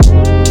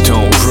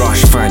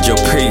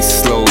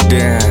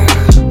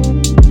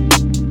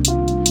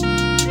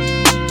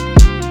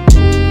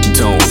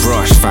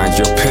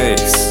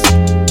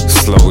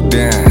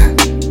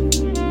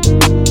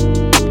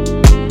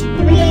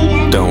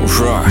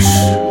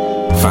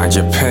Find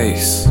your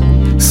pace,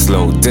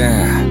 slow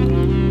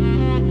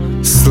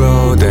down,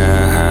 slow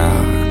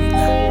down,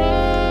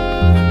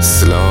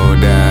 slow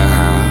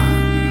down.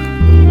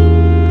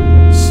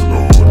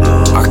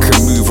 I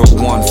can move at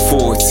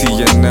 140,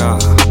 you know,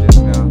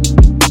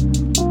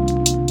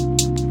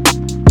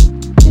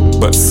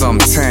 but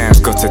sometimes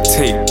gotta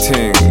take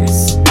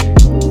things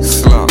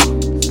slow.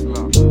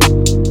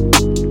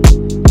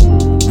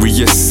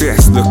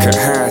 Reassess, look at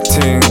how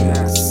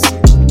things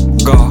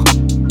go.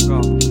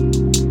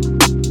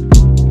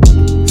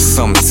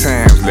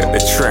 Sometimes let the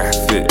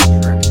traffic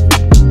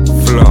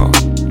flow.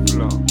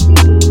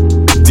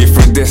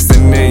 Different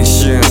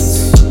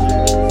destinations,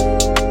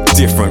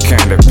 different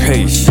kind of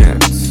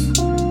patience.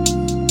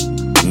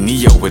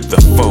 Neo with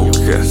the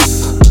focus.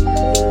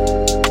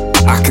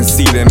 I can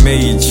see them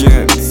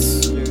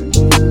agents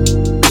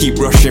keep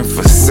rushing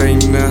for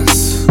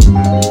sameness,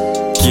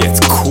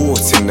 get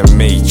caught in the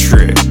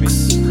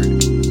matrix,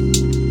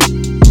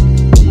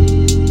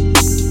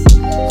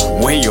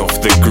 way off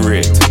the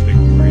grid,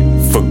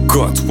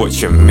 forgot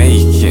what you're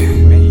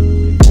making.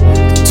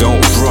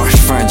 Don't rush,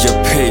 find your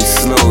pace,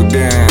 slow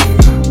down.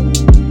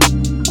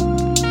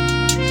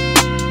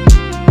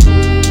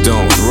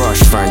 Don't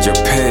rush, find your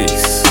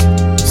pace,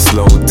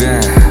 slow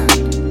down.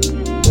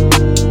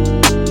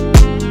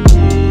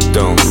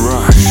 Don't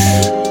rush,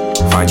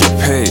 find your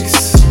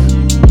pace,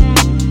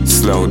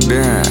 slow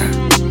down,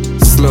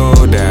 slow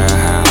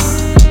down,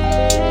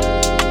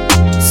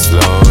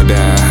 slow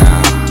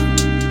down.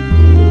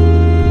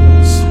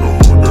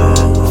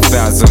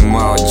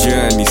 1,000-mile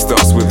journey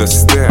starts with a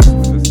step.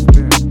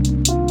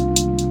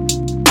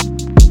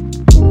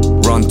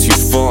 Run too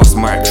fast,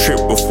 might trip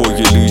before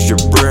you lose your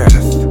breath.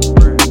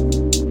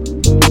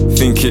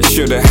 Think it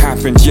should have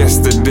happened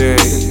yesterday,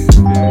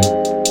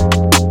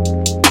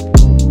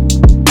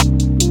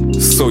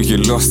 so you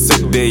lost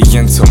today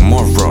and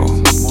tomorrow.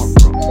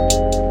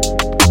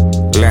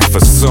 Life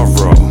of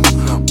sorrow,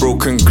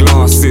 broken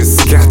glasses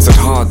scattered,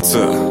 hard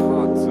to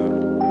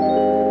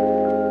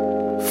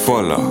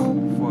follow.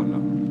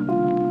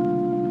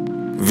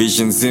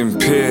 Visions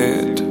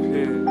impaired,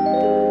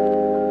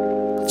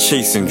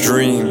 chasing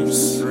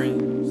dreams,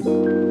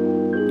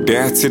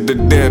 there to the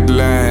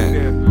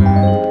deadline.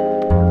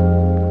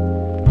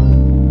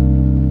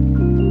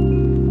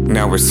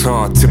 Now it's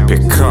hard to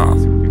pick up.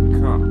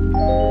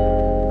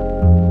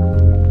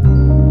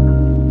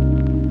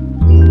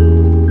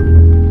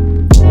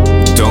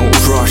 Don't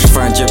rush,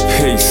 find your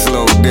pace,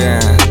 slow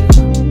down.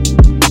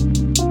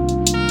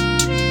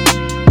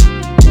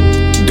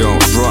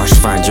 Don't rush,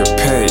 find your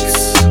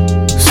pace,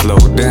 slow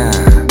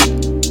down.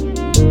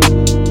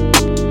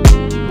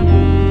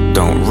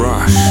 Don't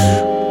rush,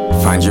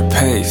 find your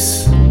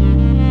pace,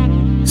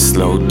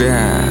 slow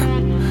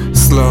down,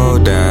 slow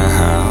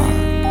down,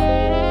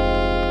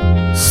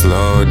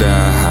 slow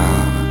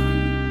down.